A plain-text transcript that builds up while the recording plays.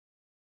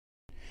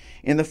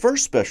In the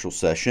first special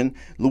session,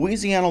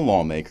 Louisiana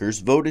lawmakers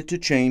voted to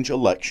change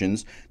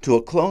elections to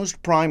a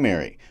closed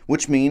primary,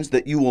 which means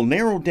that you will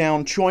narrow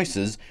down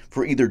choices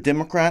for either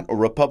Democrat or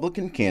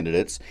Republican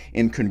candidates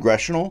in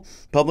Congressional,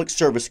 Public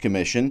Service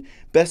Commission,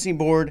 Bessie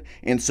Board,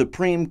 and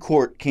Supreme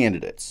Court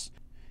candidates.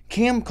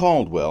 Cam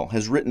Caldwell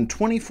has written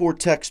 24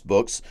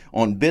 textbooks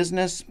on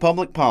business,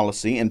 public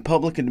policy, and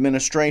public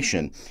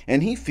administration,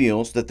 and he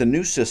feels that the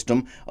new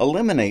system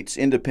eliminates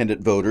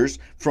independent voters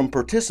from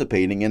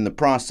participating in the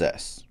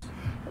process.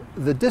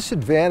 The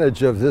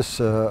disadvantage of this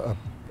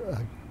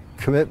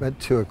commitment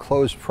to a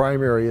closed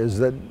primary is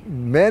that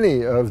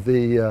many of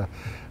the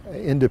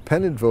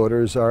independent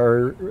voters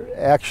are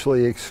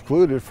actually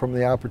excluded from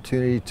the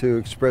opportunity to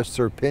express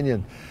their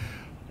opinion,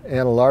 and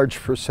a large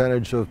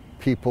percentage of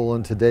people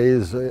in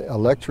today's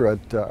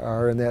electorate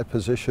are in that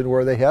position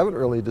where they haven't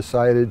really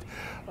decided.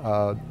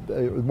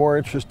 They're more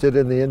interested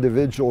in the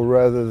individual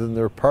rather than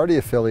their party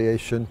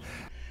affiliation.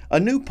 A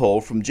new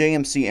poll from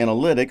JMC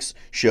Analytics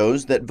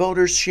shows that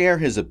voters share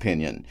his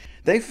opinion.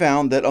 They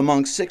found that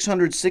among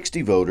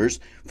 660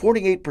 voters,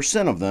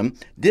 48% of them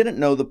didn't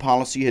know the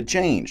policy had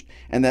changed,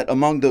 and that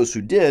among those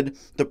who did,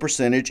 the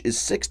percentage is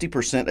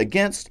 60%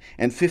 against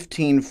and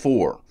 15%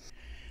 for.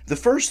 The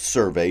first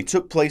survey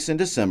took place in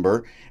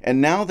December, and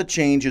now the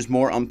change is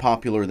more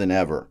unpopular than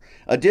ever.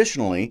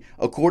 Additionally,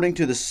 according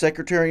to the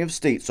Secretary of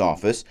State's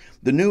office,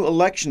 the new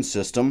election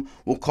system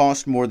will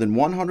cost more than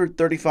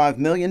 $135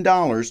 million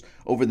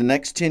over the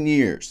next 10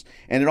 years,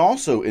 and it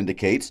also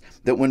indicates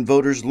that when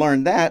voters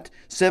learned that,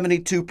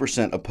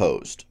 72%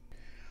 opposed.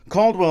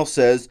 Caldwell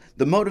says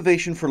the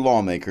motivation for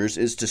lawmakers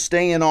is to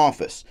stay in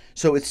office,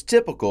 so it's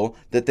typical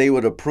that they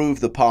would approve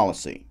the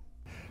policy.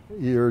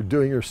 You're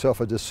doing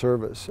yourself a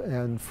disservice,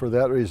 and for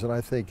that reason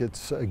I think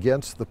it's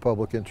against the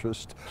public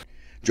interest.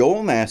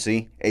 Joel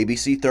Massey,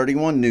 ABC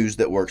 31 News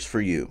that works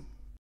for you.